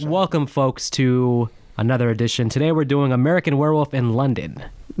Welcome, folks, to another edition. Today we're doing American Werewolf in London.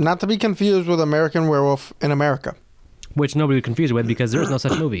 Not to be confused with American Werewolf in America. Which nobody would confuse it with because there is no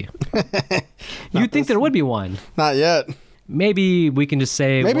such movie. You'd think there would be one. Not yet. Maybe we can just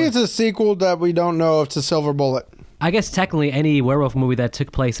say... Maybe it's a sequel that we don't know if it's a Silver Bullet. I guess technically any werewolf movie that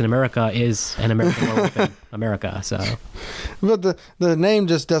took place in America is an American Werewolf in America, so... But the name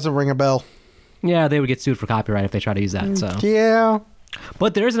just doesn't ring a bell. Yeah, they would get sued for copyright if they try to use that, so... Yeah.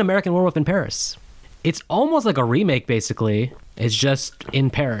 But there is an American Werewolf in Paris. It's almost like a remake, basically. It's just in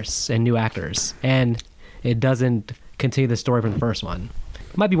Paris and new actors. And it doesn't continue the story from the first one.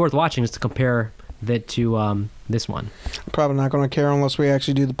 It might be worth watching just to compare that to this one. Probably not going to care unless we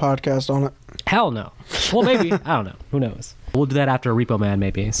actually do the podcast on it. Hell no. Well, maybe. I don't know. Who knows? We'll do that after Repo Man,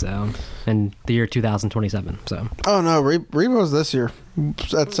 maybe. So, in the year 2027. So. Oh, no. Repo's this year.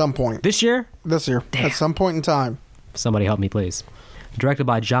 At some point. This year? This year. Damn. At some point in time. Somebody help me, please. Directed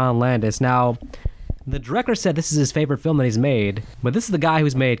by John Landis. Now, the director said this is his favorite film that he's made, but this is the guy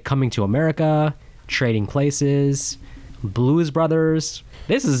who's made Coming to America, Trading Places, Blues Brothers.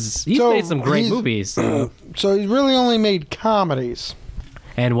 He's made some great movies. So he's really only made comedies.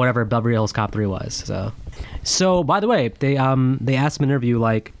 And whatever Beverly Hills Cop 3 was. So by the way, they asked him in an interview,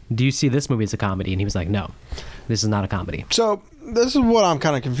 like, do you see this movie as a comedy? And he was like, no, this is not a comedy. So this is what I'm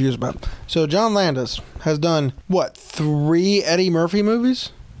kind of confused about. So John Landis has done, 3 Eddie Murphy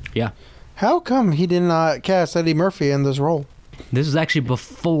movies? Yeah. How come he did not cast Eddie Murphy in this role? This was actually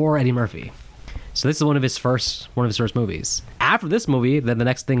before Eddie Murphy. So this is one of his first movies. After this movie, then the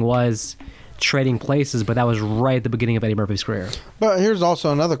next thing was Trading Places, but that was right at the beginning of Eddie Murphy's career. But here's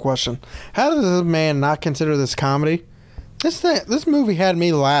also another question. How does this man not consider this comedy? This movie had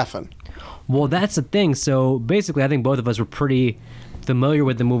me laughing. Well, that's the thing. So basically, I think both of us were pretty familiar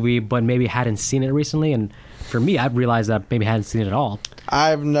with the movie, but maybe hadn't seen it recently. And for me, I've realized that I maybe hadn't seen it at all.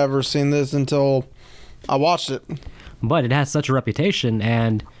 I've never seen this until I watched it. But it has such a reputation,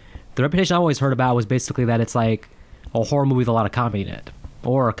 and the reputation I always heard about was basically that it's like a horror movie with a lot of comedy in it.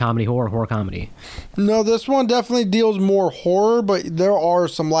 Or a comedy horror comedy. No, this one definitely deals more horror, but there are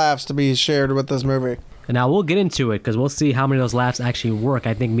some laughs to be shared with this movie. And now we'll get into it because we'll see how many of those laughs actually work.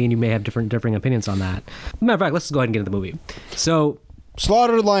 I think me and you may have differing opinions on that. Matter of fact, let's just go ahead and get into the movie. So,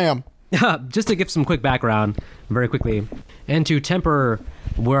 Slaughtered Lamb. Just to give some quick background, very quickly, and to temper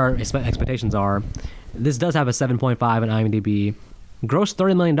where our expectations are, this does have a 7.5 on IMDb. Grossed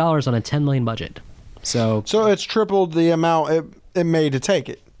 $30 million on a $10 million budget. So it's tripled the amount it made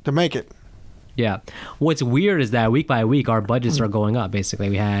to make it. Yeah. What's weird is that week by week, our budgets are going up, basically.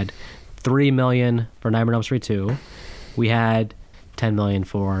 We had $3 million for Nightmare on Elm Street 2. We had $10 million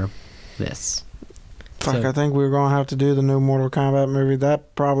for this. Fuck, I think we're going to have to do the new Mortal Kombat movie.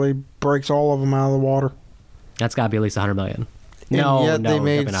 That probably breaks all of them out of the water. That's got to be at least $100 million. And yet they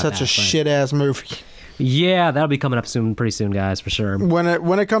made such a shit-ass movie. Yeah, that'll be coming up pretty soon, guys, for sure. When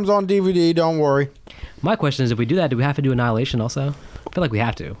it comes on DVD, don't worry. My question is, if we do that, do we have to do Annihilation also? I feel like we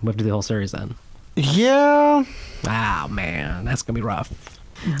have to. We have to do the whole series then. Yeah. Oh, man, that's going to be rough.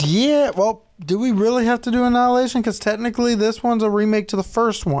 Yeah, well, do we really have to do Annihilation? Because technically this one's a remake to the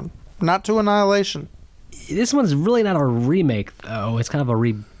first one, not to Annihilation. This one's really not a remake, though. It's kind of a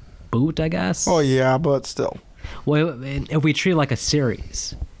reboot, I guess. Oh, yeah, but still. Well, if we treat it like a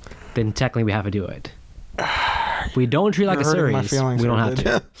series, then technically we have to do it. If we don't treat it like a series, we don't have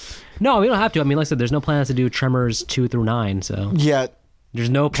to. No, we don't have to. I mean, like I said, there's no plans to do Tremors 2 through 9, so... Yet. There's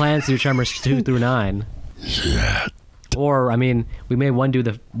no plans to do Tremors 2 through 9. Yet. Or, I mean, we may one day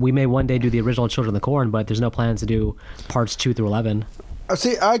do the original Children of the Corn, but there's no plans to do parts 2 through 11.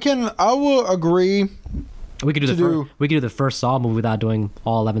 See, I will agree. We could do the first Saw movie without doing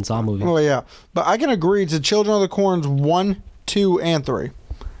all 11 Saw movies. Oh yeah, but I can agree to Children of the Corns 1, 2, and 3.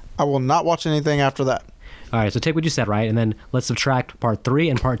 I will not watch anything after that. All right, so take what you said, right, and then let's subtract part 3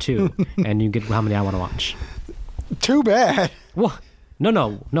 and part 2, and you get how many I want to watch. Too bad. Well,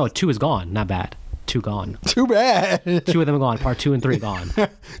 no, 2 is gone. Not bad. 2 gone. Too bad. 2 of them are gone. Part 2 and 3 gone.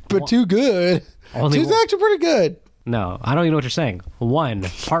 But too good. 2's actually pretty good. No, I don't even know what you're saying.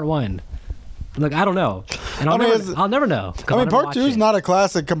 Part 1. Look, I don't know. And I'll never know. I mean, part 2 is not a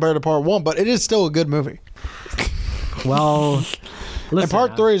classic compared to part 1, but it is still a good movie. Well, listen. And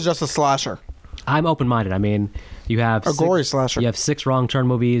part 3 is just a slasher. I'm open-minded. I mean, you have... A gory slasher. You have 6 Wrong Turn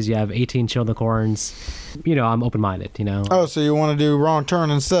movies. You have 18 Children of the Corns. You know, I'm open-minded, you know. Oh, so you want to do Wrong Turn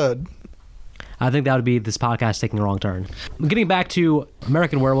instead? I think that would be this podcast taking a wrong turn. Getting back to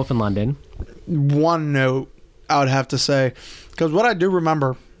American Werewolf in London. One note I would have to say, because what I do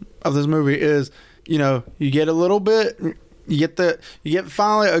remember of this movie is, you know, you get a little bit, you get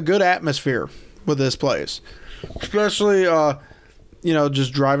finally a good atmosphere with this place, especially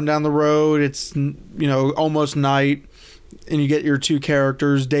just driving down the road. It's, almost night. And you get your two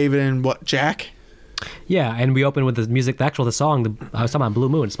characters, David and Jack? Yeah, and we open with the music, the song, I was talking about Blue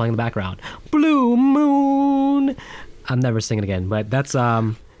Moon, it's playing in the background. Blue Moon! I'm never singing again, but that's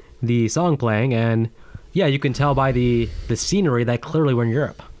the song playing, and yeah, you can tell by the scenery that clearly we're in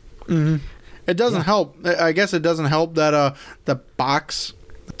Europe. Mm-hmm. It doesn't help. I guess it doesn't help that the box,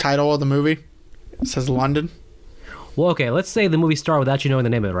 the title of the movie, it says London. Well, okay, let's say the movie started without you knowing the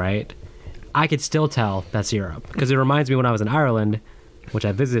name of it, right? I could still tell that's Europe, because it reminds me when I was in Ireland, which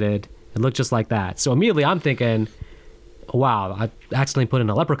I visited, it looked just like that. So immediately I'm thinking, wow, I accidentally put in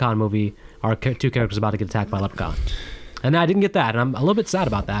a Leprechaun movie, our two characters about to get attacked by a Leprechaun. And I didn't get that, and I'm a little bit sad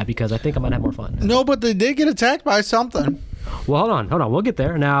about that, because I think I might have more fun. No, but they did get attacked by something. Well, hold on, we'll get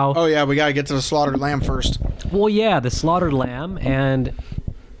there. Now. Oh yeah, we gotta get to the slaughtered lamb first. Well, yeah, the slaughtered lamb, and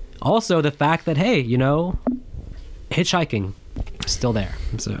also the fact that, hey, hitchhiking is still there.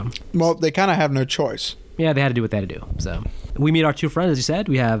 So. Well, they kind of have no choice. Yeah, they had to do what they had to do. So we meet our two friends, as you said.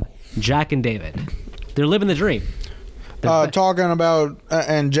 We have Jack and David. They're living the dream. Talking about,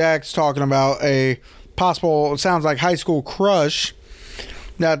 and Jack's talking about a possible, it sounds like high school crush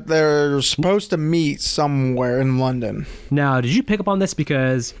that they're supposed to meet somewhere in London. Now, did you pick up on this?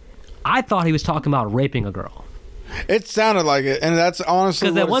 Because I thought he was talking about raping a girl. It sounded like it, and that's honestly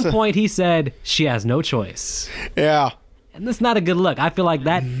because at one point he said she has no choice. Yeah. And that's not a good look. I feel like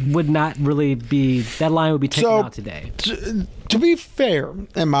that would not really be, that line would be taken out today. To be fair,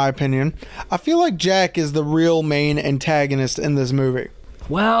 in my opinion, I feel like Jack is the real main antagonist in this movie.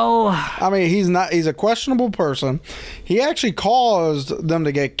 Well, I mean, he's a questionable person. He actually caused them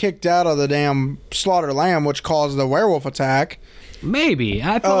to get kicked out of the damn slaughtered lamb, which caused the werewolf attack. Maybe.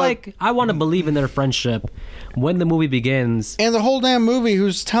 I feel like I want to believe in their friendship when the movie begins. And the whole damn movie,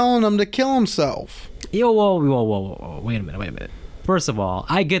 who's telling him to kill himself. Whoa. Wait a minute. First of all,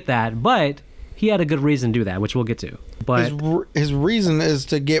 I get that, but he had a good reason to do that, which we'll get to. But his reason is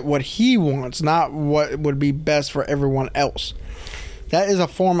to get what he wants, not what would be best for everyone else. That is a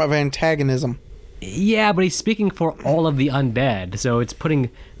form of antagonism. Yeah, but he's speaking for all of the undead, so it's putting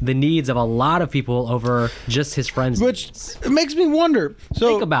the needs of a lot of people over just his friends' needs. It makes me wonder. So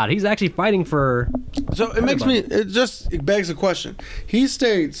think about it. He's actually fighting for. So it makes me. It begs the question. He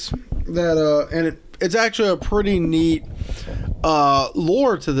states that, and it's actually a pretty neat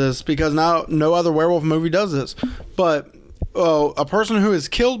lore to this, because now no other werewolf movie does this. But a person who is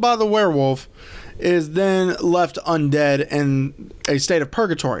killed by the werewolf is then left undead in a state of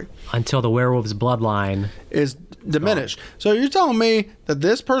purgatory until the werewolf's bloodline is diminished. So you're telling me that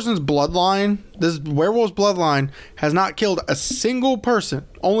this person's bloodline, this werewolf's bloodline, has not killed a single person,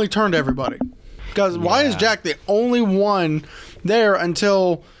 only turned everybody? Because why is Jack the only one there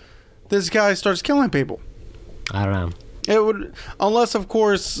until this guy starts killing people? I don't know. It would, unless of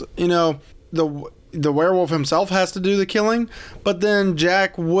course, the werewolf himself has to do the killing, but then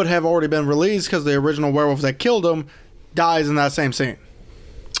Jack would have already been released because the original werewolf that killed him dies in that same scene.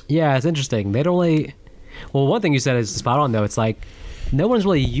 Yeah, it's interesting. They'd only... Well, one thing you said is spot on, though. It's like no one's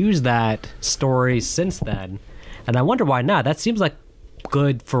really used that story since then, and I wonder why not. That seems like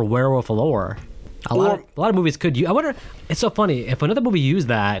good for werewolf lore. A lot of movies could use... I wonder... It's so funny. If another movie used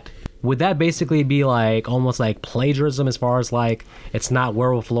that, would that basically be like almost like plagiarism, as far as like it's not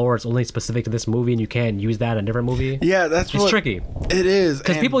werewolf lore, it's only specific to this movie and you can't use that in a different movie? Yeah, it's tricky. It is.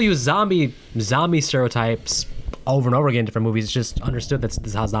 Because people use zombie stereotypes over and over again in different movies. It's just understood this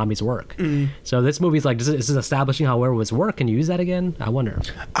is how zombies work. So this movie's like, is this establishing how werewolves work? Can you use that again? I wonder.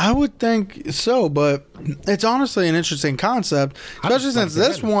 I would think so, but it's honestly an interesting concept, especially since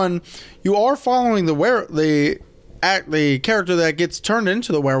this one, you are following the character that gets turned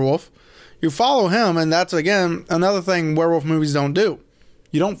into the werewolf. You follow him, and that's again another thing werewolf movies don't do.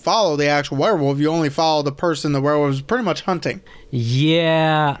 You don't follow the actual werewolf. You only follow the person the werewolf is pretty much hunting.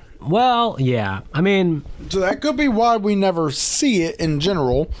 Yeah. Well, yeah. I mean, so that could be why we never see it in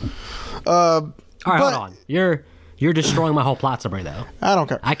general. All right, hold on. You're destroying my whole plot summary, though. I don't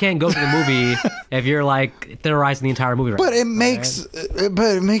care. I can't go to the movie if you're like theorizing the entire movie. But it makes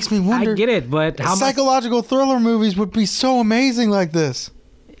me wonder. I get it, but how psychological thriller movies would be so amazing like this.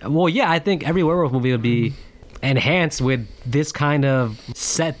 Well, yeah, I think every werewolf movie would be enhanced with this kind of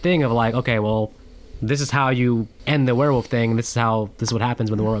set thing of like, okay, well, this is how you end the werewolf thing. This is what happens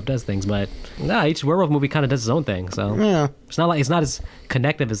when the werewolf does things. But no, each werewolf movie kind of does its own thing. So yeah, it's not as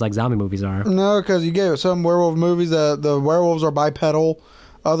connective as like zombie movies are. No, because you get some werewolf movies that the werewolves are bipedal,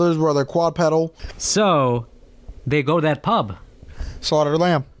 others where they're quadpedal. So they go to that pub, Slaughtered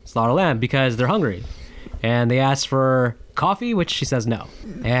Lamb, because they're hungry, and they ask for coffee, which she says no,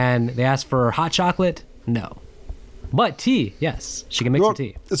 and they ask for hot chocolate, no. But tea, yes, she can make some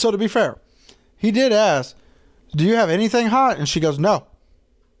tea. So to be fair, he did ask, "Do you have anything hot?" And she goes, "No,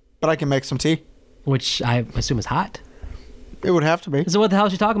 but I can make some tea." Which I assume is hot. It would have to be. So what the hell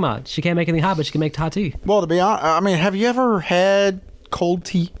is she talking about? She can't make anything hot, but she can make hot tea. Well, to be honest, I mean, have you ever had cold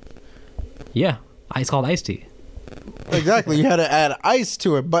tea? Yeah, it's called iced tea. Exactly. You had to add ice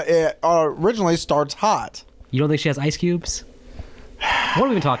to it, but it originally starts hot. You don't think she has ice cubes? What are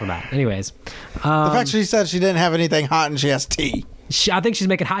we even talking about? Anyways. The fact she said she didn't have anything hot and she has tea. I think she's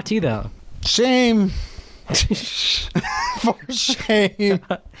making hot tea, though. Shame. For shame.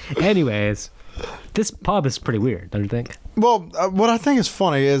 Anyways, this pub is pretty weird, don't you think? Well, what I think is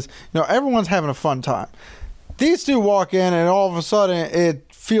funny is, everyone's having a fun time. These two walk in and all of a sudden it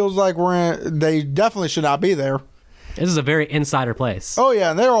feels like they definitely should not be there. This is a very insider place. Oh,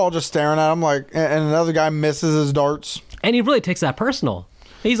 yeah, and they're all just staring at him and another guy misses his darts. And he really takes that personal.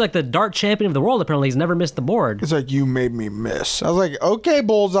 He's like the dart champion of the world, apparently. He's never missed the board. It's like, you made me miss. I was like, okay,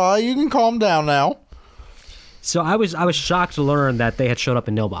 Bullseye, you can calm down now. So I was shocked to learn that they had showed up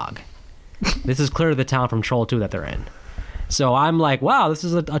in Nilbog. This is clearly the town from Troll 2 that they're in. So I'm like, wow, this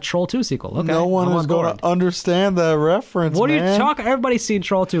is a Troll 2 sequel. Okay, no one is going to understand that reference, What man. are you talking? Everybody's seen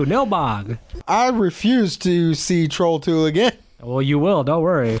Troll 2. Nilbog. I refuse to see Troll 2 again. Well, you will. Don't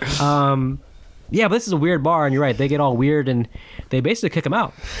worry. Yeah, but this is a weird bar, and you're right. They get all weird, and they basically kick him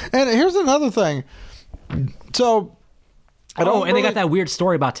out. And here's another thing. So, they got that weird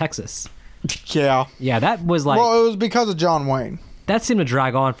story about Texas. Yeah. Yeah, that was like... Well, it was because of John Wayne. That seemed to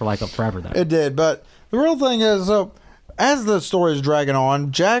drag on for like forever, though. It did, but the real thing is, as the story is dragging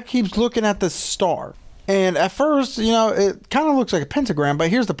on, Jack keeps looking at this star. And at first, it kind of looks like a pentagram, but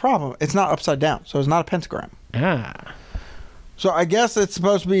here's the problem. It's not upside down, so it's not a pentagram. Ah. So I guess it's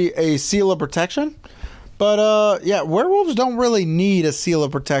supposed to be a seal of protection. But, werewolves don't really need a seal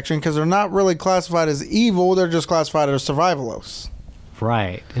of protection because they're not really classified as evil. They're just classified as survivalists.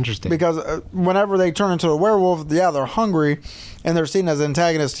 Right. Interesting. Because whenever they turn into a werewolf, they're hungry and they're seen as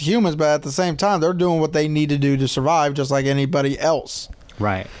antagonists to humans, but at the same time, they're doing what they need to do to survive just like anybody else.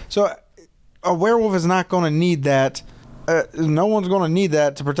 Right. So a werewolf is not going to need that. No one's going to need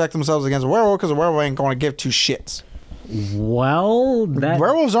that to protect themselves against a werewolf because a werewolf ain't going to give two shits. Well,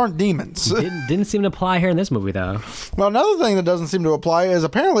 werewolves aren't demons. Didn't seem to apply here in this movie, though. Well, another thing that doesn't seem to apply is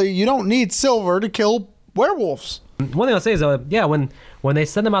apparently you don't need silver to kill werewolves. One thing I'll say is, though, yeah, when they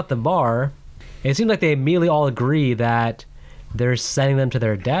send them out the bar, it seems like they immediately all agree that they're sending them to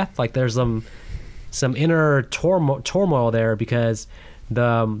their death. Like there's some inner turmoil there because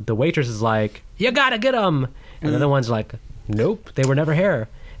the waitress is like, "You gotta get them," and the other one's like, "Nope, they were never here."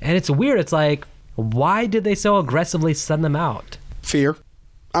 And it's weird. It's like, why did they so aggressively send them out? Fear.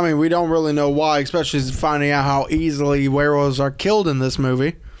 I mean, we don't really know why, especially finding out how easily werewolves are killed in this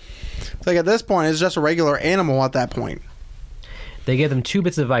movie. Like at this point, it's just a regular animal at that point. They gave them 2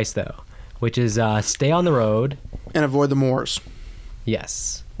 bits of advice, though, which is stay on the road. And avoid the moors.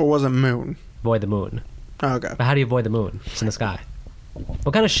 Yes. Or was it moon? Avoid the moon. Oh, okay. But how do you avoid the moon? It's in the sky.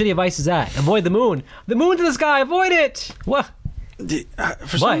 What kind of shitty advice is that? Avoid the moon. The moon's in the sky. Avoid it. What?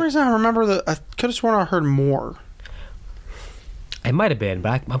 For some reason, I remember I could have sworn I heard more. It might have been,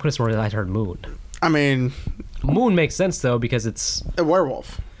 but I could have sworn that I heard moon. I mean... Moon makes sense, though, because it's... a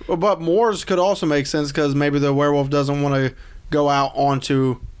werewolf. But moors could also make sense because maybe the werewolf doesn't want to go out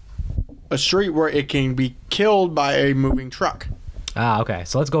onto a street where it can be killed by a moving truck. Ah, okay.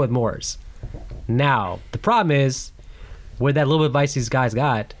 So let's go with moors. Now, the problem is, with that little bit of advice these guys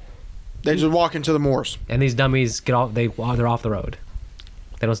got... They just walk into the moors. And these dummies they're off the road.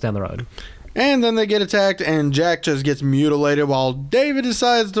 They don't stay on the road. And then they get attacked, and Jack just gets mutilated while David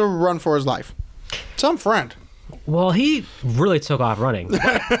decides to run for his life. Some friend. Well, he really took off running.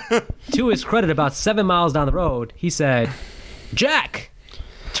 To his credit, about 7 miles down the road, he said, "Jack!"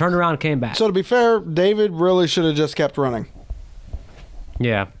 Turned around and came back. So to be fair, David really should have just kept running.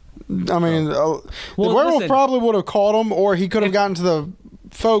 Yeah. I mean, the werewolf probably would have caught him, or he could have gotten to the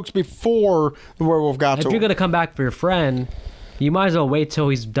folks before the werewolf got to him. If you're going to come back for your friend, you might as well wait till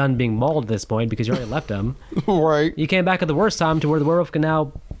he's done being mauled at this point because you already left him. Right. You came back at the worst time to where the werewolf can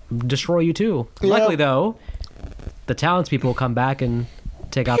now destroy you too. Yeah. Luckily, though, the townspeople will come back and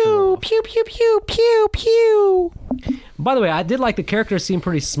take out the werewolf. Pew, pew, pew, pew, pew. By the way, I did like the characters seemed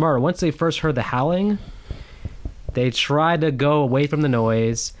pretty smart. Once they first heard the howling, they tried to go away from the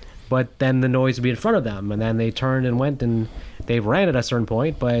noise, but then the noise would be in front of them, and then they turned and went, and they ran at a certain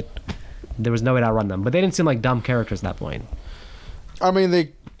point, but there was no way to outrun them. But they didn't seem like dumb characters at that point. I mean,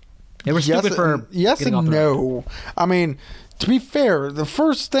 they were stupid for yes and no. I mean, to be fair, the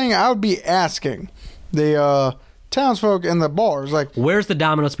first thing I would be asking the townsfolk in the bars, like, where's the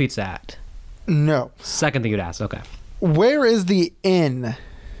Domino's pizza at? No. Second thing you'd ask. Okay. Where is the inn?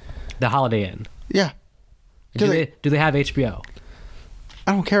 The Holiday Inn. Yeah. Do they have HBO?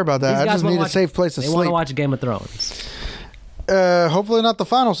 I don't care about that. I just need a safe place to sleep. They want to watch Game of Thrones. Hopefully not the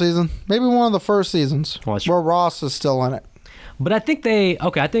final season. Maybe one of the first seasons where Ross is still in it. But I think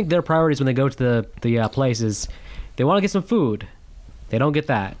I think their priorities when they go to the place is they want to get some food. They don't get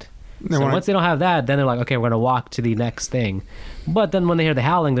that. Once they don't have that, then they're like, okay, we're going to walk to the next thing. But then when they hear the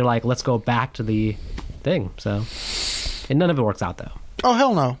howling, they're like, let's go back to the thing. So, and none of it works out, though. Oh,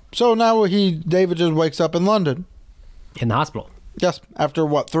 hell no. So now David just wakes up in London. In the hospital. Yes. After,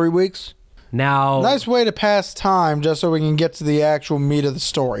 3 weeks? Now... Nice way to pass time just so we can get to the actual meat of the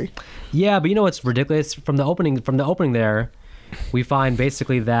story. Yeah, but you know what's ridiculous? From the opening there, we find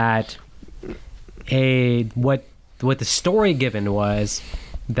basically that what the story given was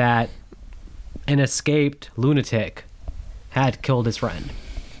that an escaped lunatic had killed his friend.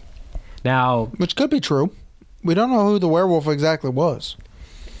 Now, which could be true. We don't know who the werewolf exactly was.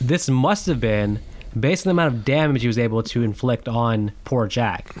 This must have been, based on the amount of damage he was able to inflict on poor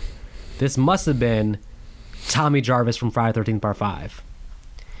Jack, this must have been Tommy Jarvis from Friday the 13th Part 5.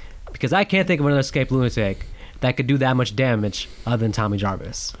 Because I can't think of another escaped lunatic that could do that much damage other than Tommy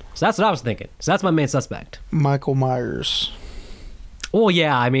Jarvis. So that's what I was thinking. So that's my main suspect. Michael Myers. Oh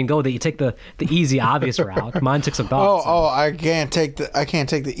yeah, I mean, you take the easy, obvious route. Mine took some thought. Oh, I can't take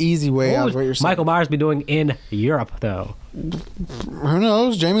the easy way out of what you're saying. Michael Myers be doing in Europe, though? Who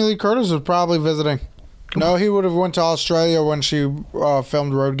knows? Jamie Lee Curtis was probably visiting. No, he would have went to Australia when she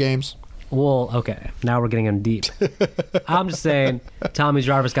filmed Road Games. Well, okay. Now we're getting in deep. I'm just saying, Tommy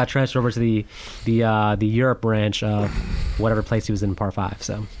Jarvis got transferred over to the Europe branch of whatever place he was in Part 5.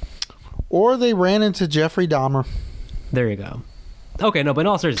 So, or they ran into Jeffrey Dahmer. There you go. Okay, no, but in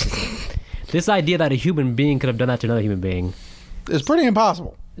all seriousness, this idea that a human being could have done that to another human being is pretty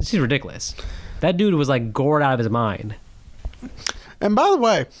impossible. This is ridiculous. That dude was like gored out of his mind. And by the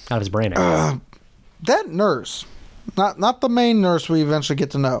way, out of his brain. That nurse, not the main nurse we eventually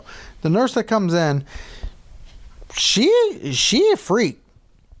get to know, the nurse that comes in, she a freak.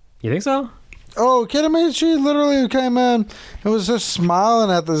 You think so? Oh, kidding me? She literally came in and was just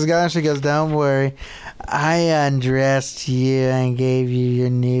smiling at this guy. And she goes, "Don't worry, I undressed you and gave you your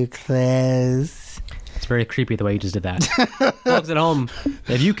new clothes." It's very creepy the way you just did that. Folks at home,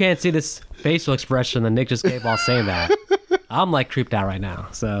 if you can't see this facial expression that Nick just gave while saying that, I'm like creeped out right now.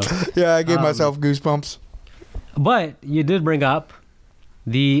 So yeah, I gave myself goosebumps. But you did bring up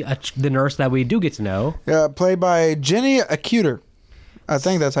the nurse that we do get to know. Yeah, played by Jenny Acuter. I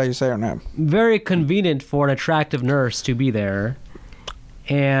think that's how you say her name. Very convenient for an attractive nurse to be there.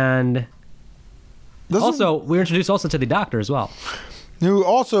 And we're introduced also to the doctor as well. Who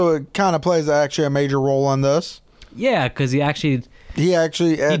also kind of plays actually a major role in this. Yeah, because he actually takes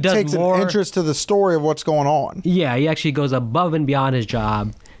an interest to the story of what's going on. Yeah, he actually goes above and beyond his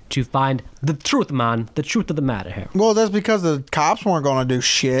job to find the truth, man, the truth of the matter here. Well, that's because the cops weren't going to do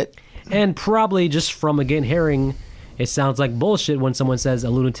shit. And probably just from, again, hearing it sounds like bullshit when someone says a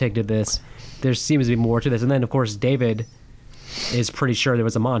lunatic did this. There seems to be more to this. And then, of course, David is pretty sure there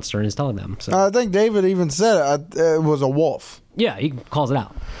was a monster and is telling them. So. I think David even said it was a wolf. Yeah, he calls it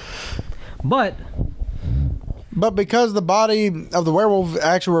out. But because the body of the werewolf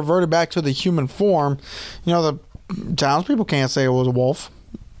actually reverted back to the human form, the townspeople can't say it was a wolf.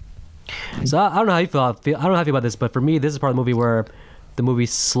 So I don't know how you feel. I don't know how you feel about this, but for me, this is part of the movie where the movie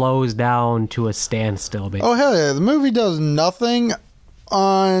slows down to a standstill. Basically. Oh hell yeah! The movie does nothing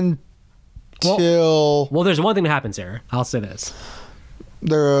until well, there's one thing that happens here. I'll say this: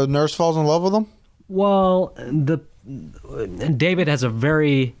 the nurse falls in love with him. Well, David has a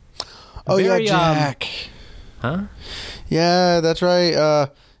very Jack. Huh? Yeah, that's right.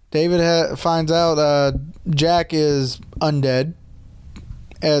 David finds out Jack is undead,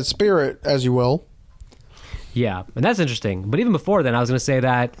 as spirit, as you will. Yeah, and that's interesting. But even before then, I was going to say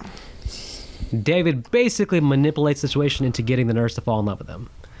that David basically manipulates the situation into getting the nurse to fall in love with him.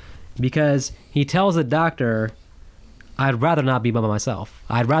 Because he tells the doctor, I'd rather not be by myself.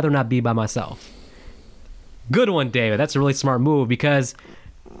 I'd rather not be by myself. Good one, David. That's a really smart move because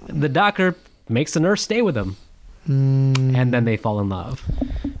the doctor makes the nurse stay with him. And then they fall in love.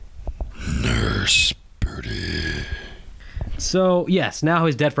 Nurse Birdie. So, yes, now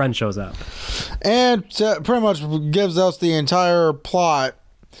his dead friend shows up. And pretty much gives us the entire plot.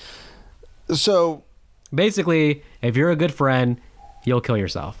 So, basically, if you're a good friend, you'll kill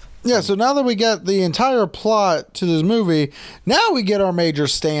yourself. Yeah, so now that we get the entire plot to this movie, now we get our major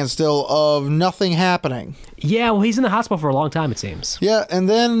standstill of nothing happening. Yeah, well, he's in the hospital for a long time, it seems. Yeah, and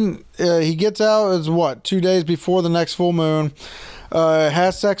then he gets out, 2 days before the next full moon.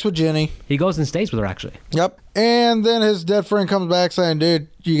 Has sex with Jenny. He goes and stays with her, actually. Yep. And then his dead friend comes back saying, dude,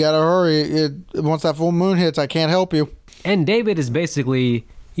 you got to hurry. Once that full moon hits, I can't help you. And David is basically,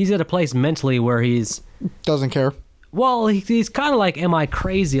 he's at a place mentally where he's... Doesn't care. Well, he's kind of like, am I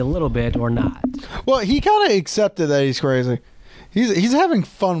crazy a little bit or not? Well, he kind of accepted that he's crazy. He's having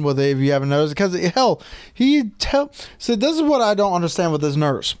fun with it, if you haven't noticed. Because, hell, so this is what I don't understand with this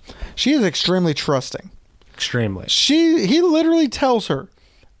nurse. She is extremely trusting. Extremely. He literally tells her,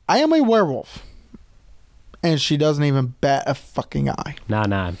 I am a werewolf. And she doesn't even bat a fucking eye.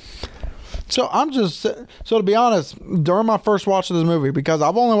 Nah. So to be honest, during my first watch of this movie, because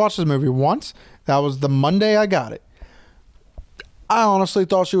I've only watched this movie once, that was the Monday I got it, I honestly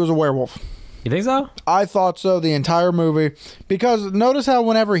thought she was a werewolf. You think so? I thought so the entire movie. Because notice how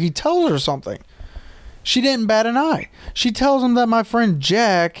whenever he tells her something, she didn't bat an eye. She tells him that my friend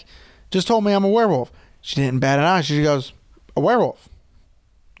Jack just told me I'm a werewolf. She didn't bat an eye. She goes, a werewolf.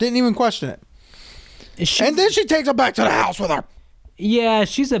 Didn't even question it. And then she takes him back to the house with her. Yeah,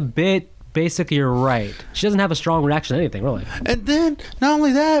 she's a bit, basically, you're right. She doesn't have a strong reaction to anything, really. And then, not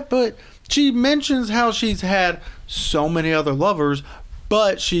only that, but she mentions how she's had so many other lovers,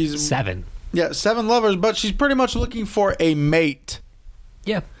 but she's... 7. Yeah, 7 lovers, but she's pretty much looking for a mate.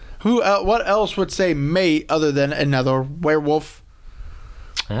 Yeah. What else would say mate other than another werewolf?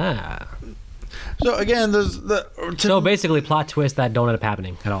 Ah. So again, so basically, plot twists that don't end up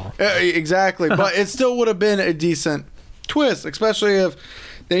happening at all. Exactly, but it still would have been a decent twist, especially if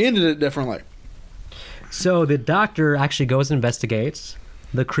they ended it differently. So the doctor actually goes and investigates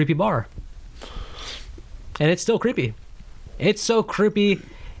the creepy bar, and it's still creepy. It's so creepy.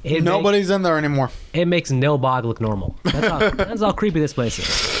 Nobody's in there anymore. It makes Nilbog look normal. That's how creepy this place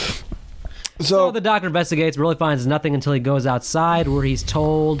is. So the doctor investigates, really finds nothing until he goes outside, where he's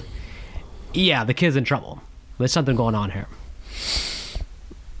told, yeah, the kid's in trouble. There's something going on here.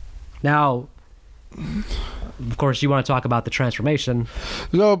 Now, of course, you want to talk about the transformation.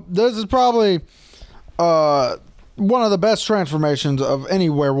 So this is probably one of the best transformations of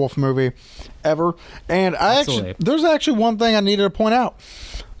any werewolf movie ever. And there's actually one thing I needed to point out.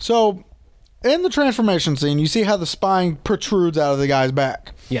 So, in the transformation scene, you see how the spine protrudes out of the guy's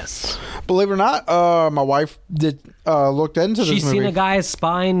back. Yes. Believe it or not, my wife looked into this movie. She's seen a guy's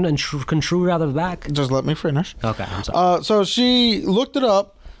spine protrude out of the back? Just let me finish. Okay, I'm sorry. So she looked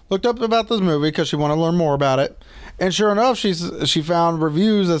up about this movie because she wanted to learn more about it. And sure enough, she found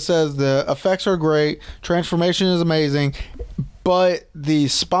reviews that says the effects are great, transformation is amazing, but the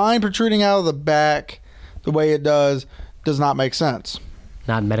spine protruding out of the back the way it does not make sense.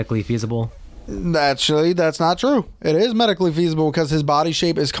 Not medically feasible? Actually, that's not true. It is medically feasible because his body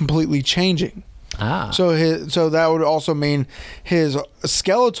shape is completely changing. So that would also mean his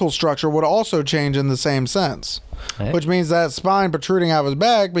skeletal structure would also change in the same sense. Hey. Which means that spine protruding out of his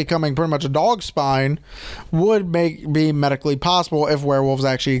back, becoming pretty much a dog spine, would be medically possible if werewolves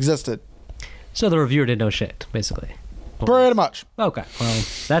actually existed. So the reviewer didn't know shit, basically. Pretty much. Okay. Well,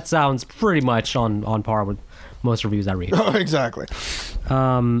 that sounds pretty much on par with most reviews I read. Exactly.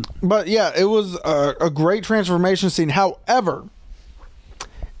 But yeah, it was a great transformation scene. However,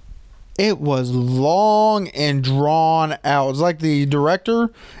 it was long and drawn out. It's like the director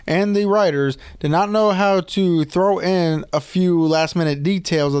and the writers did not know how to throw in a few last minute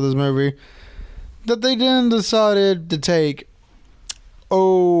details of this movie that they then decided to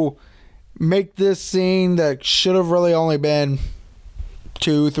make this scene that should have really only been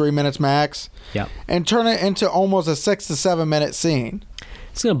 2-3 minutes max. Yep. And turn it into almost a 6 to 7 minute scene.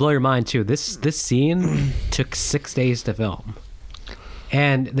 It's gonna blow your mind too. This scene took 6 days to film.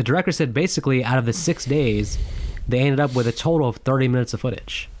 And the director said basically out of the 6 days, they ended up with a total of 30 minutes of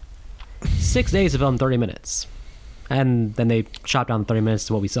footage. 6 days to film 30 minutes. And then they chopped down 30 minutes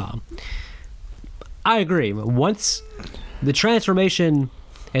to what we saw. I agree. Once the transformation,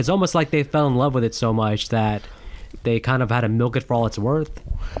 it's almost like they fell in love with it so much that they kind of had to milk it for all it's worth.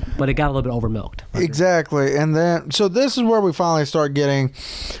 But it got a little bit over milked. Exactly. And then, so this is where we finally start getting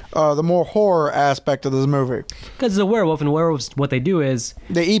the more horror aspect of this movie. Because it's a werewolf, and werewolves, what they do is...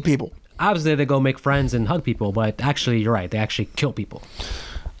 they eat people. Obviously, they go make friends and hug people, but actually, you're right. They actually kill people.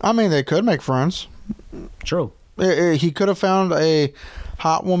 I mean, they could make friends. True. He could have found a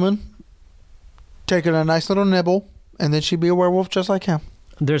hot woman, taken a nice little nibble, and then she'd be a werewolf just like him.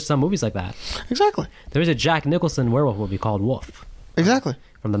 There's some movies like that. Exactly. There's a Jack Nicholson werewolf movie called Wolf. Exactly.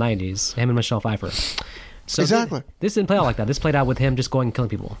 From the 90s. Him and Michelle Pfeiffer. So exactly. This didn't play out like that. This played out with him just going and killing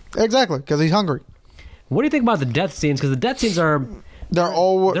people. Exactly, because he's hungry. What do you think about the death scenes? Because the death scenes are... They're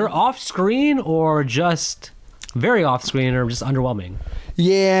off screen or just... very off screen or just underwhelming.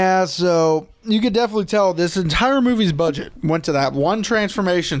 Yeah, so you could definitely tell this entire movie's budget went to that one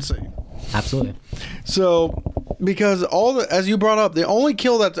transformation scene. Absolutely. So, because as you brought up, the only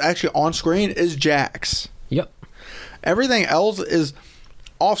kill that's actually on screen is Jax. Yep. Everything else is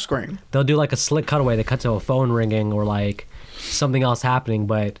off screen. They'll do like a slick cutaway. They cut to a phone ringing or like something else happening,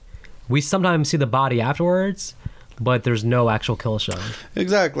 but we sometimes see the body afterwards, but there's no actual kill shown.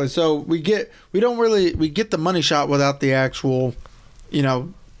 Exactly. So we get the money shot without the actual,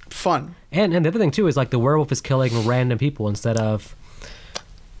 fun. And the other thing too is like the werewolf is killing random people instead of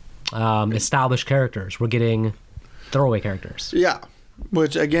established characters. We're getting throwaway characters. Yeah.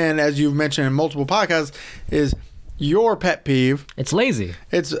 Which again, as you've mentioned in multiple podcasts, is your pet peeve. It's lazy.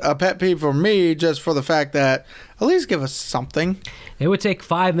 It's a pet peeve for me just for the fact that at least give us something. It would take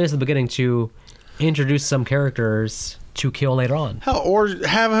 5 minutes at the beginning to introduce some characters to kill later on. Hell, or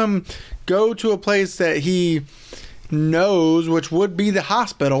have him go to a place that he knows, which would be the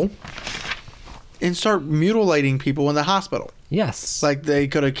hospital, and start mutilating people in the hospital. Yes. Like they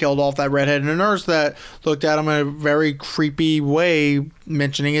could have killed off that redheaded nurse that looked at him in a very creepy way,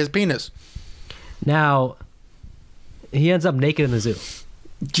 mentioning his penis. Now, he ends up naked in the zoo.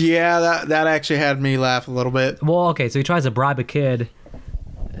 Yeah, that actually had me laugh a little bit. Well, okay, so he tries to bribe a kid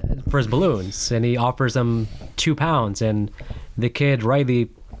for his balloons, and he offers him £2, and the kid rightly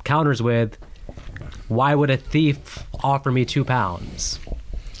counters with, "Why would a thief offer me £2?"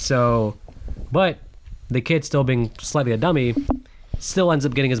 So, but the kid, still being slightly a dummy, still ends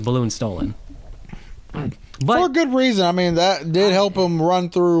up getting his balloon stolen. But for a good reason. I mean, that did help him run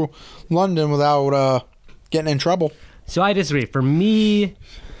through London without getting in trouble. So I disagree. For me,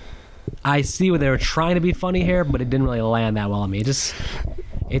 I see where they were trying to be funny here, but it didn't really land that well on me. It's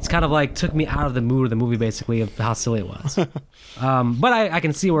kind of like took me out of the mood of the movie, basically, of how silly it was. But I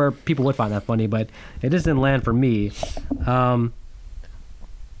can see where people would find that funny, but it just didn't land for me.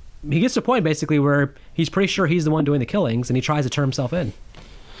 He gets to a point, basically, where he's pretty sure he's the one doing the killings, and he tries to turn himself in.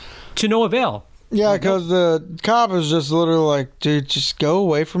 To no avail. Yeah, because the cop is just literally like, dude, just go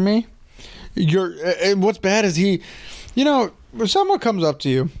away from me. And what's bad is he, if someone comes up to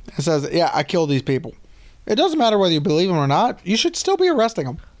you and says, yeah, I killed these people, it doesn't matter whether you believe him or not, you should still be arresting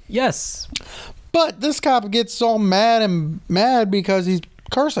them. Yes. But this cop gets all mad because he's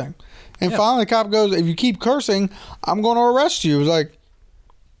cursing. And finally the cop goes, if you keep cursing, I'm going to arrest you. It was like,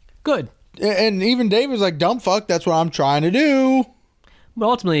 good. And even David's like, dumb fuck, that's what I'm trying to do. But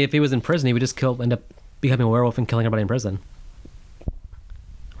ultimately, if he was in prison, he would just end up becoming a werewolf and killing everybody in prison.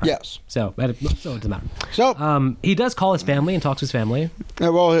 Right. Yes. So it doesn't matter. So he does call his family and talks to his family.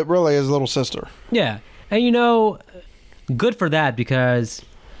 Well, it really is little sister. Yeah. And good for that, because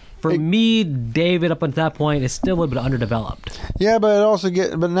for me, David up until that point is still a little bit underdeveloped. Yeah, but it also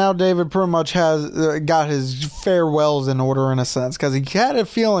but now David pretty much has got his farewells in order in a sense, because he had a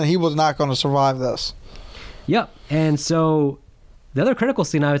feeling he was not going to survive this. Yep. And so the other critical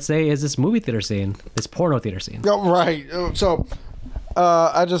scene, I would say, is this movie theater scene, this porno theater scene. Oh, right. So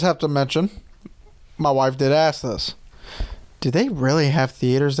I just have to mention, my wife did ask this. Do they really have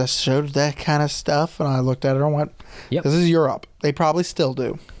theaters that showed that kind of stuff? And I looked at it and went, yep. This is Europe. They probably still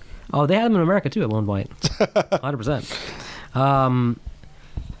do. Oh, they had them in America, too, at one point. 100%.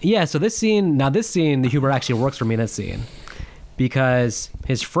 Yeah, so this scene, the humor actually works for me in this scene. Because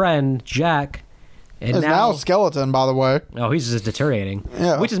his friend, Jack... is now a skeleton, by the way. Oh, he's just deteriorating.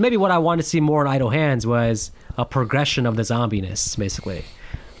 Yeah. Which is maybe what I wanted to see more in Idle Hands, was a progression of the zombiness, basically.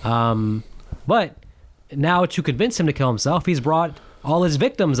 But now, to convince him to kill himself, he's brought all his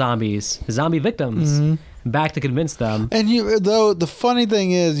zombie victims, back to convince them. And the funny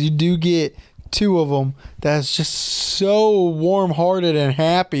thing is, you do get 2 of them that's just so warm-hearted and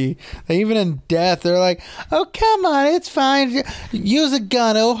happy that even in death, they're like, oh, come on, it's fine. Use a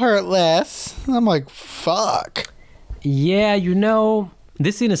gun, it'll hurt less. And I'm like, fuck. Yeah,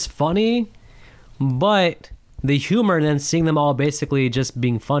 this scene is funny, but the humor and then seeing them all basically just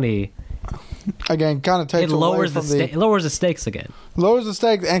being funny, again, kind of takes away from it lowers the stakes again. Lowers the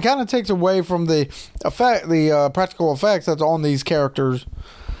stakes and kind of takes away from the practical effects that's on these characters,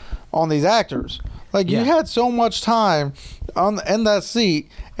 on these actors. Like, you had so much time in that seat,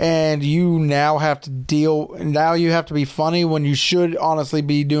 and you now have to be funny when you should honestly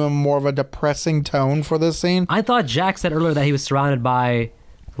be doing more of a depressing tone for this scene. I thought Jack said earlier that he was surrounded by,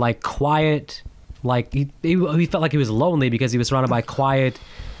 like, quiet, like, he felt like he was lonely because he was surrounded by quiet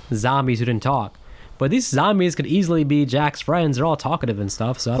zombies who didn't talk. But these zombies could easily be Jack's friends. They're all talkative and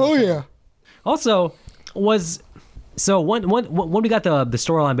stuff. So yeah. Also, when we got the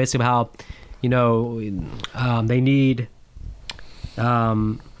storyline basically how, they need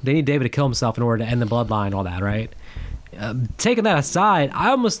They need David to kill himself in order to end the bloodline, all that, right? Taking that aside, I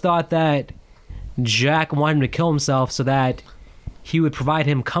almost thought that Jack wanted him to kill himself so that he would provide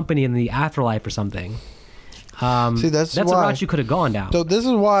him company in the afterlife or something. See, that's a why, route you could have gone down. So this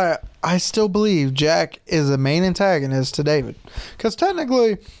is why I still believe Jack is the main antagonist to David. Because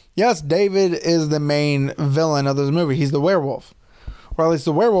technically, yes, David is the main villain of this movie. He's the werewolf. Or at least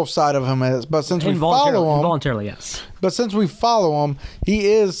the werewolf side of him is. But since we follow him... Involuntarily, yes. But since we follow him, he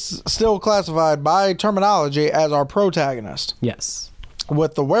is still classified by terminology as our protagonist. Yes.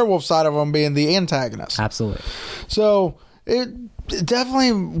 With the werewolf side of him being the antagonist. Absolutely. So it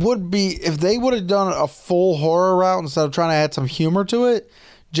definitely would be, if they would have done a full horror route instead of trying to add some humor to it,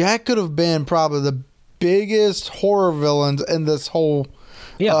 Jack could have been probably the biggest horror villains in this whole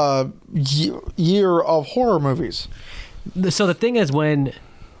year of horror movies. So the thing is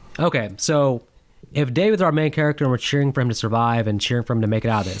so if David's our main character and we're cheering for him to survive and cheering for him to make it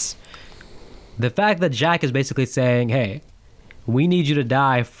out of this, the fact that Jack is basically saying, hey, we need you to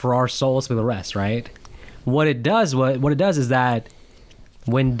die for our souls for the rest, right? What it does is that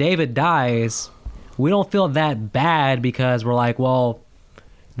when David dies, we don't feel that bad because we're like, well,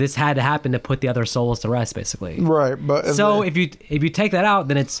 this had to happen to put the other souls to rest, basically. Right, but if you take that out,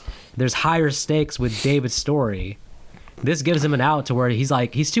 then there's higher stakes with David's story. This gives him an out to where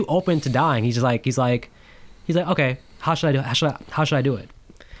he's too open to dying. He's like, okay, how should I do it? How should I do it?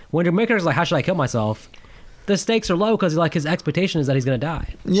 When your maker's like, how should I kill myself? The stakes are low because like his expectation is that he's gonna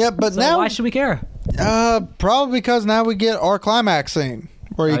die. Yeah, but so now why should we care? Probably because now we get our climax scene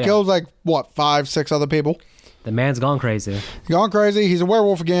where he kills 5-6 other people. The man's gone crazy. He's a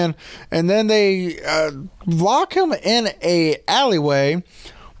werewolf again, and then they lock him in a alleyway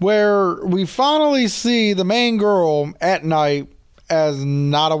where we finally see the main girl at night as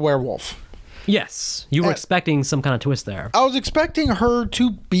not a werewolf. Yes, you were expecting some kind of twist there. I was expecting her to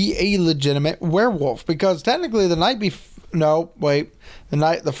be a legitimate werewolf because technically the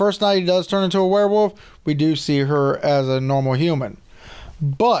first night he does turn into a werewolf, we do see her as a normal human.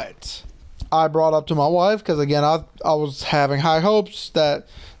 But I brought up to my wife, because again I was having high hopes that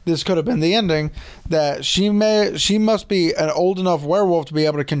this could have been the ending, that she must be an old enough werewolf to be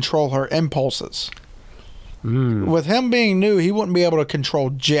able to control her impulses. With him being new, he wouldn't be able to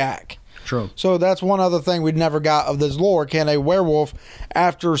control Jack. True. So that's one other thing we never got of this lore. Can a werewolf,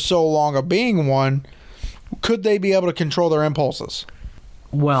 after so long of being one, could they be able to control their impulses?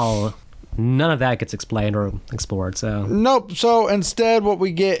 Well, none of that gets explained or explored, so... Nope. So instead what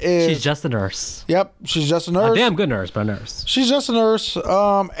we get is... She's just a nurse. Yep. She's just a nurse. A damn good nurse, but a nurse. She's just a nurse.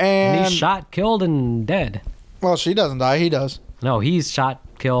 And he's shot, killed, and dead. Well, she doesn't die. He does. No, he's shot,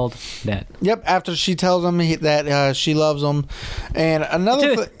 killed, dead. Yep, after she tells him that she loves him. And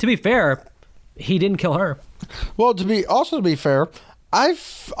another to be fair, he didn't kill her. Well, to be fair, I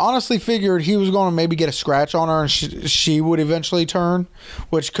honestly figured he was going to maybe get a scratch on her and she would eventually turn,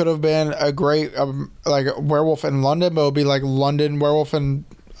 which could have been a great like a werewolf in London, but it would be like London werewolf in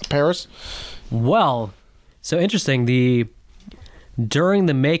Paris. Well, so interesting. During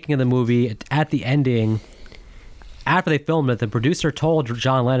the making of the movie, at the ending, after they filmed it, the producer told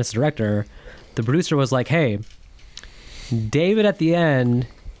John Landis, the director, the producer was like, "Hey, David at the end,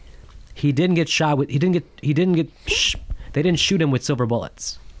 he didn't get shot with. They didn't shoot him with silver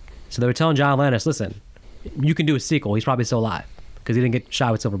bullets. So they were telling John Landis, listen, you can do a sequel. He's probably still alive because he didn't get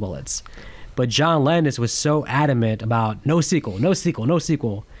shot with silver bullets." But John Landis was so adamant about no sequel,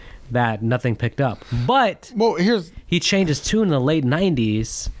 that nothing picked up. But he changed his tune in the late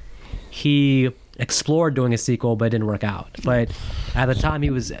 90s. He explored doing a sequel, but it didn't work out. But at the time, he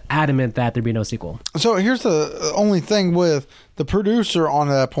was adamant that there'd be no sequel. So here's the only thing with the producer on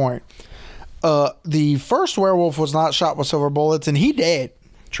that point. The first werewolf was not shot with silver bullets, and he did.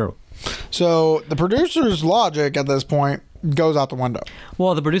 True. So the producer's logic at this point goes out the window.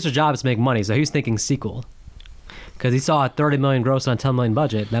 Well, the producer's job is to make money, so he was thinking sequel. Because he saw a $30 million gross on a $10 million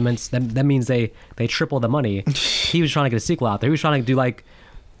budget. That means they tripled the money. He was trying to get a sequel out there. He was trying to do like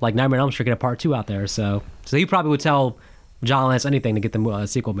Nightmare on Elm Street, get a part 2 out there. So he probably would tell John Lance anything to get the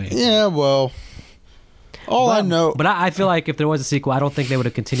sequel made. Yeah, well, I know. But I feel like if there was a sequel, I don't think they would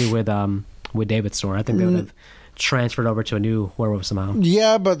have continued with David's story. I think they would have transferred over to a new werewolf somehow.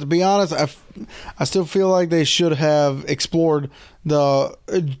 Yeah, but to be honest, I still feel like they should have explored the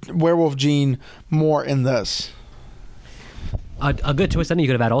werewolf gene more in this. A good twist ending you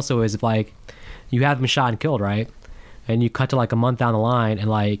could have had also is if like you have him shot and killed, right? And you cut to like a month down the line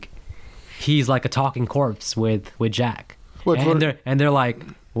and like he's like a talking corpse with Jack. And they're like,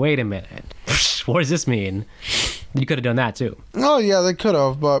 wait a minute, what does this mean? You could have done that too. Oh yeah, they could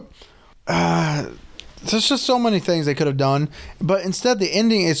have, but there's just so many things they could have done, but instead the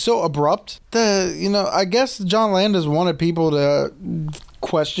ending is so abrupt. I guess John Landis wanted people to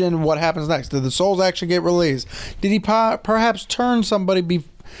question what happens next. Did the souls actually get released? Did he perhaps turn somebody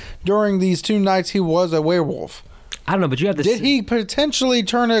during these 2 nights he was a werewolf? I don't know, but you have this. Did he potentially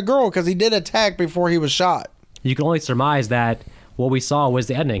turn a girl because he did attack before he was shot? You can only surmise that what we saw was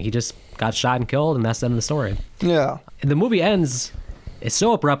the ending. He just got shot and killed, and that's the end of the story. Yeah. And the movie ends. It's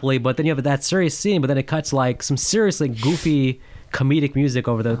so abruptly, but then you have that serious scene, but then it cuts like some seriously goofy comedic music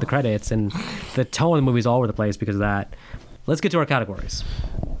over the credits, and the tone of the movie's all over the place because of that. Let's get to our categories.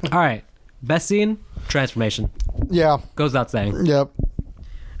 All right. Best scene, transformation. Yeah. Goes without saying. Yep.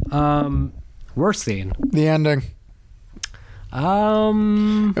 Worst scene. The ending.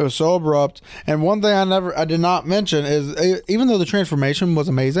 It was so abrupt. And one thing I did not mention is, even though the transformation was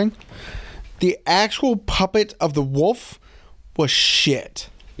amazing, the actual puppet of the wolf was shit.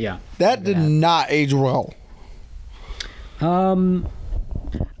 Yeah. That did not age well. I'll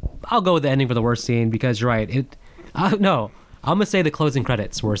go with the ending for the worst scene because you're right. No, I'm gonna say the closing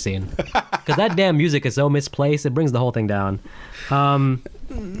credits worst scene because that damn music is so misplaced. It brings the whole thing down.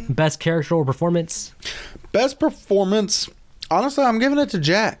 Best character or performance. Best performance. Honestly, I'm giving it to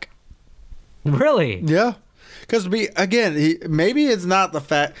Jack. Really? Yeah. Because, maybe it's not the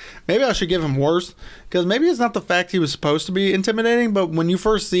fact... Maybe I should give him worse. Because maybe it's not the fact he was supposed to be intimidating, but when you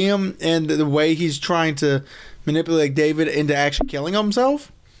first see him and the way he's trying to manipulate David into actually killing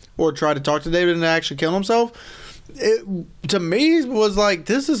himself, or try to talk to David into actually killing himself, it, to me, was like,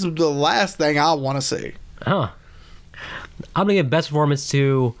 this is the last thing I want to see. Huh. I'm going to give best performance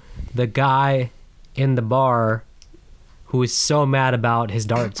to the guy in the bar who is so mad about his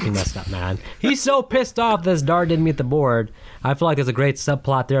darts being messed up, man. He's so pissed off that his dart didn't meet the board. I feel like there's a great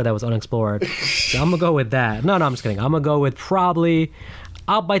subplot there that was unexplored. So I'm going to go with that. No, I'm just kidding. I'm going to go with probably...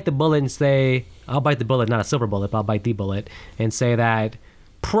 I'll bite the bullet and say... I'll bite the bullet, not a silver bullet, but I'll bite the bullet and say that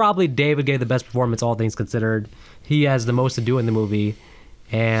probably David gave the best performance, all things considered. He has the most to do in the movie,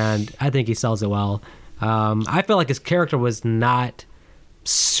 and I think he sells it well. I feel like his character was not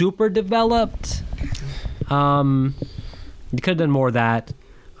super developed. You could have done more of that,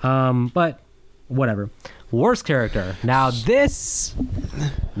 but whatever. Worst character. Now this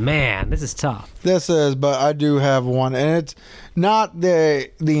is tough. This is, but I do have one, and it's not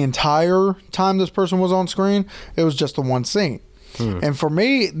the entire time this person was on screen. It was just the one scene. And for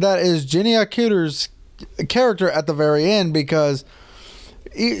me, that is Jenny Agutter character at the very end, because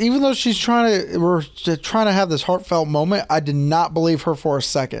even though we're trying to have this heartfelt moment, I did not believe her for a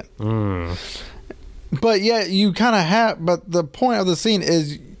second. But yeah, you kind of have. But the point of the scene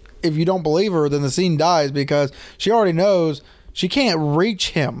is, if you don't believe her, then the scene dies because she already knows she can't reach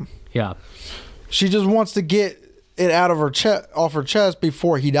him. Yeah, she just wants to get it out of her off her chest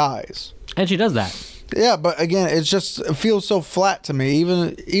before he dies, and she does that. Yeah, but again, it feels so flat to me.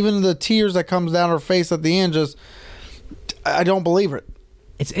 Even the tears that comes down her face at the end, I don't believe it.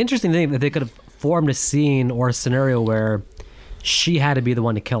 It's interesting to think that they could have formed a scene or a scenario where she had to be the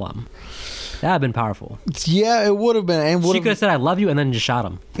one to kill him. That would have been powerful. Yeah, it would have been. And she could have said, "I love you," and then just shot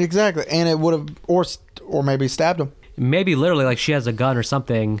him. Exactly, and it would have, or maybe stabbed him. Maybe literally, like she has a gun or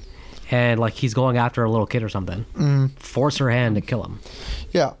something, and like he's going after a little kid or something. Force her hand to kill him.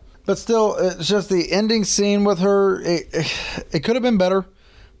 Yeah, but still, it's just the ending scene with her. It could have been better,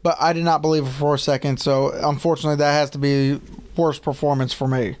 but I did not believe her for a second. So unfortunately, that has to be worst performance for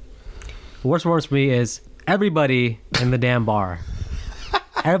me. The worst performance for me is everybody in the damn bar.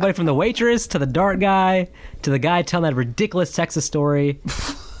 Everybody from the waitress to the dart guy to the guy telling that ridiculous Texas story.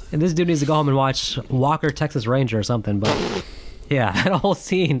 And this dude needs to go home and watch Walker, Texas Ranger or something. But yeah, that whole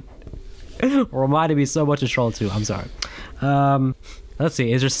scene reminded me so much of Troll 2. I'm sorry. Let's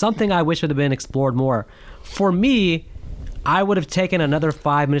see. Is there something I wish would have been explored more? For me, I would have taken another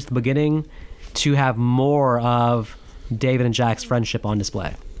 5 minutes at the beginning to have more of David and Jack's friendship on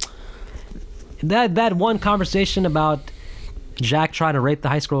display. That one conversation about Jack trying to rape the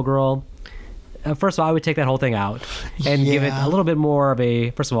high school girl. First of all, I would take that whole thing out and give it a little bit more of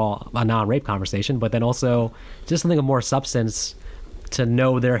first of all, a non-rape conversation, but then also just something of more substance to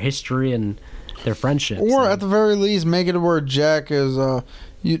know their history and their friendships. Or at the very least, make it where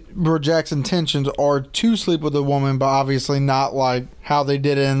where Jack's intentions are to sleep with a woman, but obviously not like how they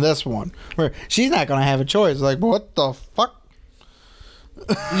did it in this one, where she's not going to have a choice. Like, what the fuck?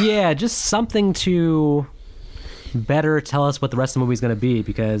 Yeah, just something to better tell us what the rest of the movie is going to be,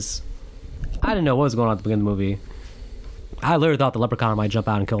 because I didn't know what was going on at the beginning of the movie. I literally thought the leprechaun might jump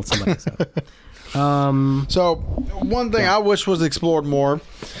out and kill somebody. So one thing I wish was explored more,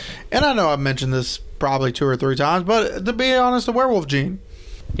 and I know I've mentioned this probably 2 or 3 times, but to be honest, the werewolf gene.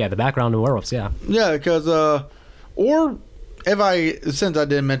 Yeah, the background in werewolves. Yeah. Yeah, because or since I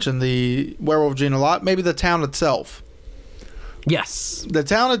didn't mention the werewolf gene a lot, maybe the town itself. Yes. The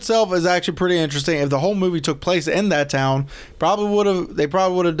town itself is actually pretty interesting. If the whole movie took place in that town, they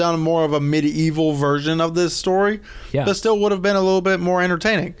probably would have done more of a medieval version of this story. Yeah. But still would have been a little bit more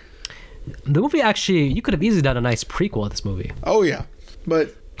entertaining. The movie actually, you could have easily done a nice prequel of this movie. Oh yeah,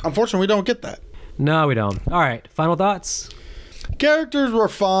 but unfortunately we don't get that. No, we don't. All right, final thoughts. Characters were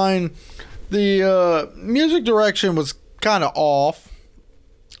fine. The music direction was kind of off.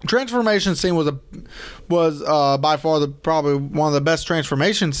 Transformation scene was by far probably one of the best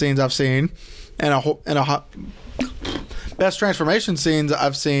transformation scenes I've seen, best transformation scenes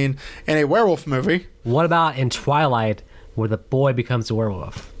I've seen in a werewolf movie. What about in Twilight, where the boy becomes a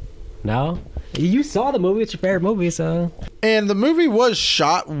werewolf? No, you saw the movie. It's your favorite movie, so. And the movie was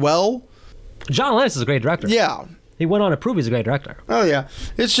shot well. John Landis is a great director. Yeah, he went on to prove he's a great director. Oh yeah,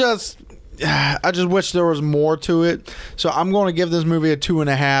 it's just. I just wish there was more to it. So I'm going to give this movie a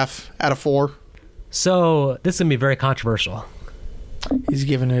 2.5 out of 4. So this is going to be very controversial. He's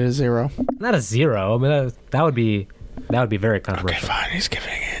giving it a 0. Not a 0. I mean, that would be very controversial. Okay, fine. He's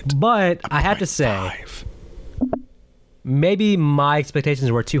giving it. But I have to say, maybe my expectations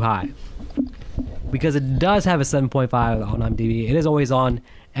were too high. Because it does have a 7.5 on IMDb. It is always on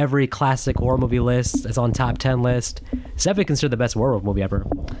every classic horror movie list. It's on top 10 list. It's definitely considered the best werewolf movie ever.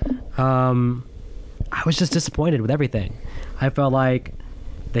 I was just disappointed with everything. I felt like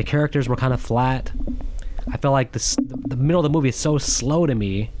the characters were kind of flat. I felt like the middle of the movie is so slow to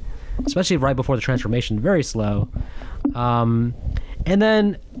me, especially right before the transformation. Very slow. And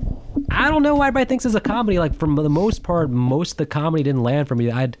then I don't know why everybody thinks it's a comedy. Like, for the most part, most of the comedy didn't land for me.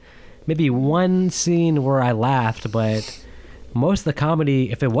 I'd maybe one scene where I laughed, but most of the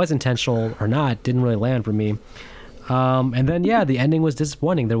comedy, if it was intentional or not, didn't really land for me. And then, yeah, the ending was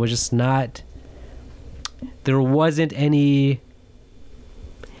disappointing. There wasn't any.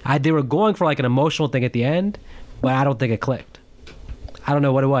 They were going for like an emotional thing at the end, but I don't think it clicked. I don't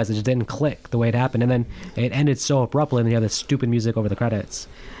know what it was. It just didn't click the way it happened. And then it ended so abruptly, and you have this stupid music over the credits.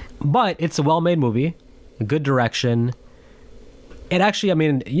 But it's a well-made movie, a good direction. It actually, I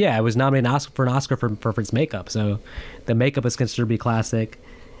mean, yeah, it was nominated for an Oscar for its makeup. So the makeup is considered to be classic.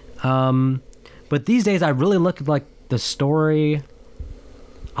 But these days, I really look at like the story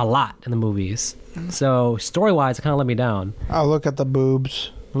a lot in the movies. So story-wise, it kind of let me down. I'll look at the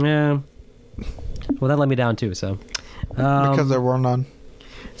boobs. Yeah. Well, that let me down too. So because there were none.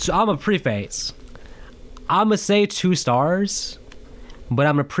 So I'm a preface. I'm gonna say 2 stars, but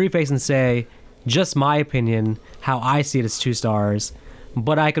I'm gonna preface and say just my opinion, how I see it as 2 stars.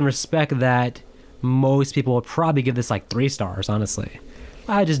 But I can respect that most people would probably give this like 3 stars. Honestly,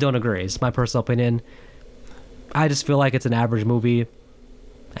 I just don't agree. It's my personal opinion. I just feel like it's an average movie,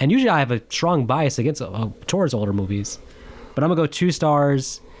 and usually I have a strong bias towards older movies. But I'm gonna go 2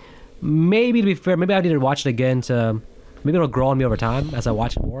 stars. Maybe, to be fair, maybe I need to watch it again maybe it'll grow on me over time as I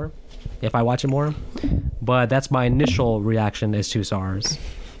watch it more, if I watch it more. But that's my initial reaction is 2 stars.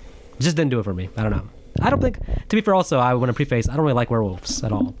 It just didn't do it for me. I don't know. I don't think, to be fair, also I want to preface, I don't really like werewolves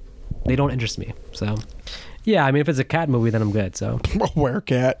at all. They don't interest me. So yeah, I mean, if it's a cat movie, then I'm good. So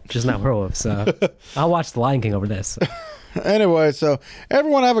Werecat, just not werewolves. So I'll watch The Lion King over this. Anyway, so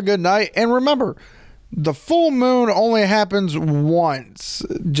everyone have a good night, and remember, the full moon only happens once.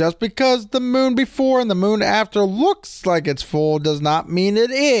 Just because the moon before and the moon after looks like it's full does not mean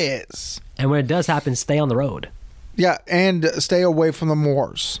it is. And when it does happen, stay on the road. Yeah, and stay away from the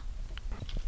moors.